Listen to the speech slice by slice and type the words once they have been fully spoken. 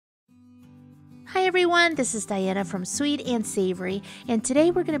Hi everyone, this is Diana from Sweet and Savory, and today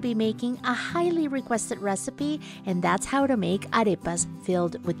we're going to be making a highly requested recipe, and that's how to make arepas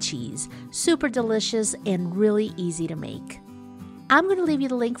filled with cheese. Super delicious and really easy to make. I'm going to leave you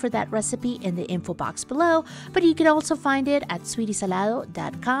the link for that recipe in the info box below, but you can also find it at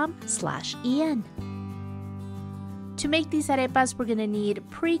sweetysalado.com/en. To make these arepas, we're going to need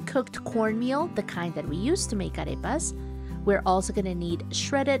pre-cooked cornmeal, the kind that we use to make arepas. We're also going to need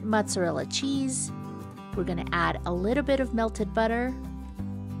shredded mozzarella cheese. We're going to add a little bit of melted butter.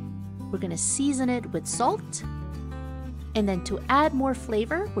 We're going to season it with salt. And then to add more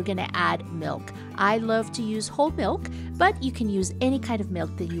flavor, we're going to add milk. I love to use whole milk, but you can use any kind of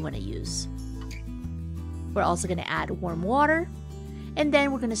milk that you want to use. We're also going to add warm water. And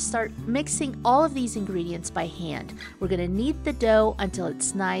then we're going to start mixing all of these ingredients by hand. We're going to knead the dough until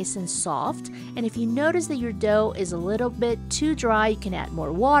it's nice and soft. And if you notice that your dough is a little bit too dry, you can add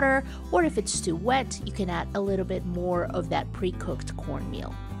more water. Or if it's too wet, you can add a little bit more of that pre-cooked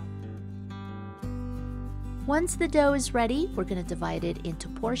cornmeal. Once the dough is ready, we're going to divide it into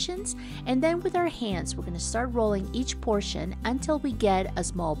portions. And then with our hands, we're going to start rolling each portion until we get a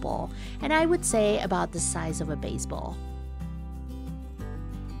small ball. And I would say about the size of a baseball.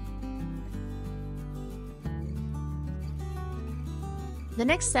 The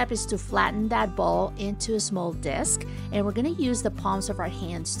next step is to flatten that ball into a small disc, and we're going to use the palms of our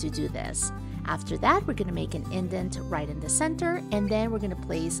hands to do this. After that, we're going to make an indent right in the center, and then we're going to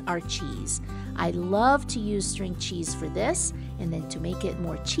place our cheese. I love to use string cheese for this, and then to make it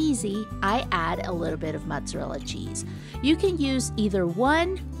more cheesy, I add a little bit of mozzarella cheese. You can use either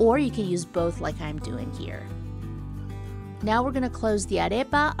one, or you can use both like I'm doing here. Now we're going to close the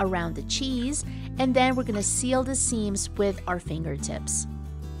arepa around the cheese, and then we're going to seal the seams with our fingertips.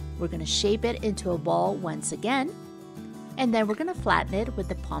 We're going to shape it into a ball once again, and then we're going to flatten it with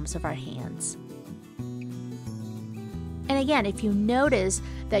the palms of our hands. And again, if you notice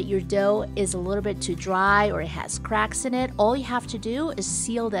that your dough is a little bit too dry or it has cracks in it, all you have to do is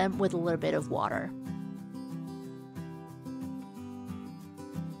seal them with a little bit of water.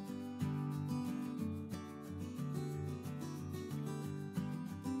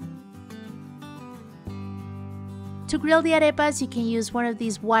 To grill the arepas, you can use one of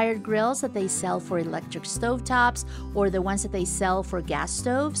these wired grills that they sell for electric stovetops, or the ones that they sell for gas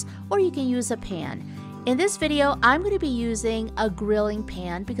stoves, or you can use a pan. In this video, I'm going to be using a grilling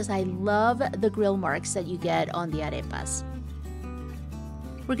pan because I love the grill marks that you get on the arepas.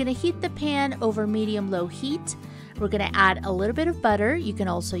 We're going to heat the pan over medium-low heat. We're going to add a little bit of butter. You can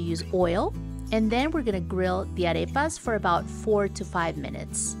also use oil. And then we're going to grill the arepas for about 4 to 5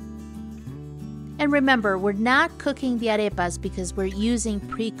 minutes. And remember, we're not cooking the arepas because we're using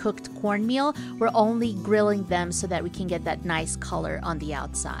pre-cooked cornmeal. We're only grilling them so that we can get that nice color on the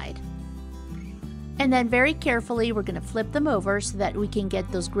outside. And then very carefully, we're going to flip them over so that we can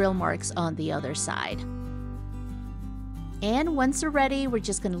get those grill marks on the other side. And once they're ready, we're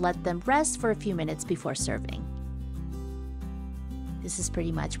just going to let them rest for a few minutes before serving. This is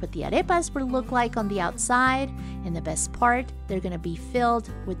pretty much what the arepas will look like on the outside, and the best part, they're going to be filled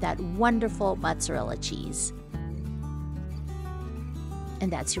with that wonderful mozzarella cheese.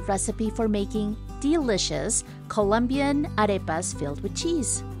 And that's your recipe for making delicious Colombian arepas filled with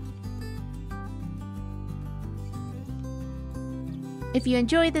cheese. If you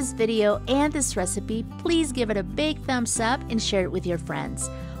enjoyed this video and this recipe, please give it a big thumbs up and share it with your friends.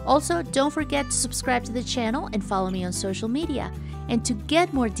 Also, don't forget to subscribe to the channel and follow me on social media. And to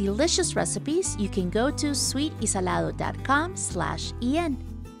get more delicious recipes, you can go to sweetysalado.com/en.